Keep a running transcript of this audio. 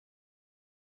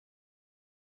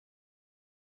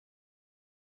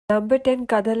Number 10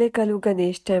 Kadalekalu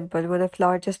Ganesh Temple, one of the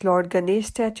largest Lord Ganesh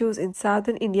statues in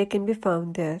southern India can be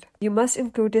found there. You must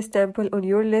include this temple on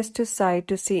your list to site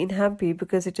to see in Hampi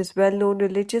because it is a well-known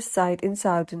religious site in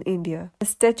southern India. The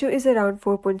statue is around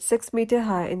 4.6 meters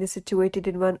high and is situated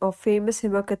in one of famous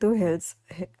Himakatu hills.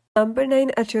 Number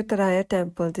 9 Achyutaraya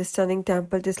Temple. This stunning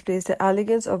temple displays the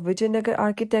elegance of Vijayanagara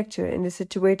architecture and is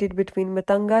situated between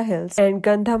Matanga Hills and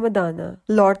Gandhamadana.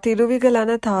 Lord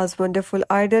Thiruvigalanatha's wonderful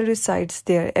idol resides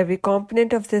there. Every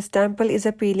component of this temple is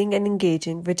appealing and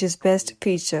engaging, which is best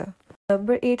feature.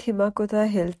 Number 8 Himakuta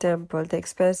Hill Temple. The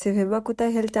expansive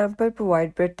Himakuta Hill Temple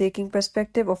provides breathtaking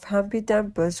perspective of Hampi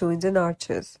temples, ruins and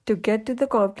arches. To get to the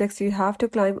complex you have to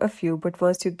climb a few, but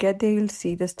once you get there you'll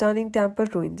see the stunning temple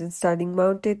ruins and stunning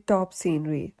mountain top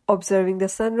scenery. Observing the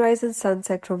sunrise and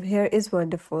sunset from here is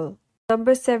wonderful.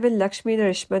 Number 7 Lakshmi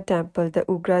Narishma Temple. The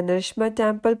Ugra Narishma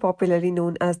Temple, popularly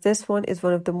known as this one, is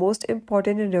one of the most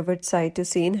important and revered sites to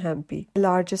see in Hampi. The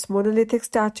largest monolithic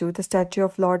statue, the statue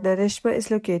of Lord Narishma,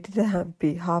 is located in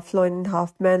Hampi. Half lion and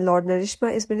half man, Lord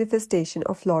Narishma is manifestation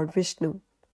of Lord Vishnu.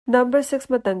 Number 6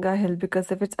 Matanga Hill.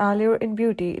 Because of its allure and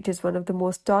beauty, it is one of the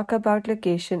most talked about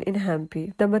location in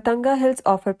Hampi. The Matanga Hills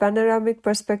offer panoramic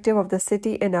perspective of the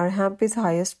city and are Hampi's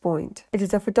highest point. It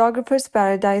is a photographer's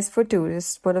paradise for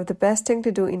tourists. One of the best things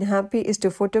to do in Hampi is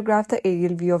to photograph the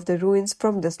aerial view of the ruins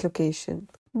from this location.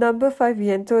 Number 5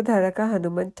 Yantrodharaka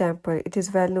Hanuman Temple. It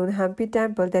is well-known Hampi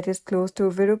temple that is close to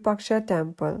Virupaksha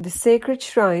Temple. The sacred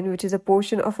shrine, which is a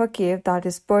portion of a cave that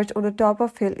is perched on the top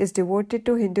of hill, is devoted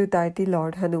to Hindu deity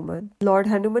Lord Hanuman. Lord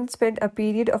Hanuman spent a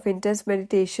period of intense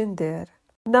meditation there.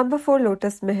 Number 4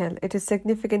 Lotus Mahal. It is a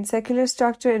significant secular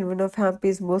structure and one of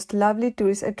Hampi's most lovely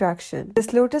tourist attractions.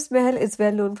 This Lotus Mahal is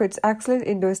well known for its excellent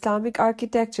Indo-Islamic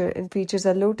architecture and features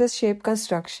a lotus-shaped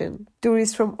construction.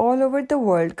 Tourists from all over the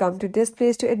world come to this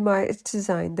place to admire its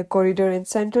design. The corridor and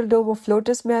central dome of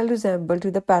Lotus Mahal resemble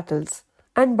to the petals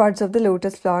and buds of the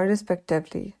lotus flower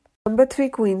respectively. Number 3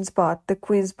 Queen's Bath. The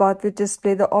Queen's Bath, which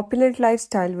display the opulent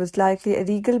lifestyle, was likely a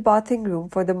regal bathing room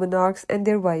for the monarchs and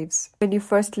their wives. When you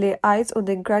first lay eyes on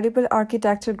the incredible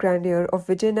architectural grandeur of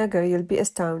Vijayanagara, you'll be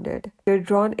astounded. You're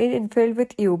drawn in and filled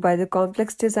with awe by the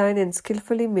complex design and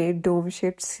skillfully made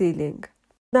dome-shaped ceiling.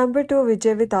 Number 2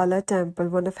 Vijayavitala Temple.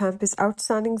 One of Hampi's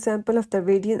outstanding example of the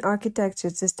Vedic architecture,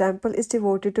 this temple is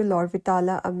devoted to Lord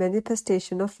Vitala, a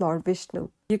manifestation of Lord Vishnu.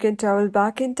 You can travel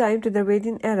back in time to the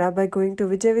Vedic era by going to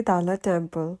Vijayavitala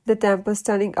Temple. The temple's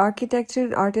stunning architecture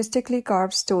and artistically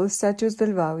carved stone statues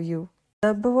will wow you.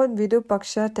 Number 1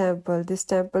 Virupaksha Temple. This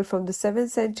temple from the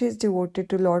 7th century is devoted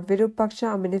to Lord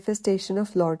Virupaksha, a manifestation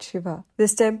of Lord Shiva.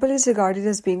 This temple is regarded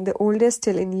as being the oldest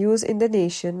still in use in the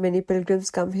nation. Many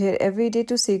pilgrims come here every day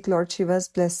to seek Lord Shiva's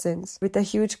blessings. With a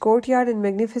huge courtyard and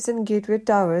magnificent gateway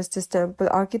towers, this temple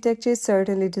architecture is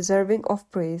certainly deserving of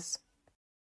praise.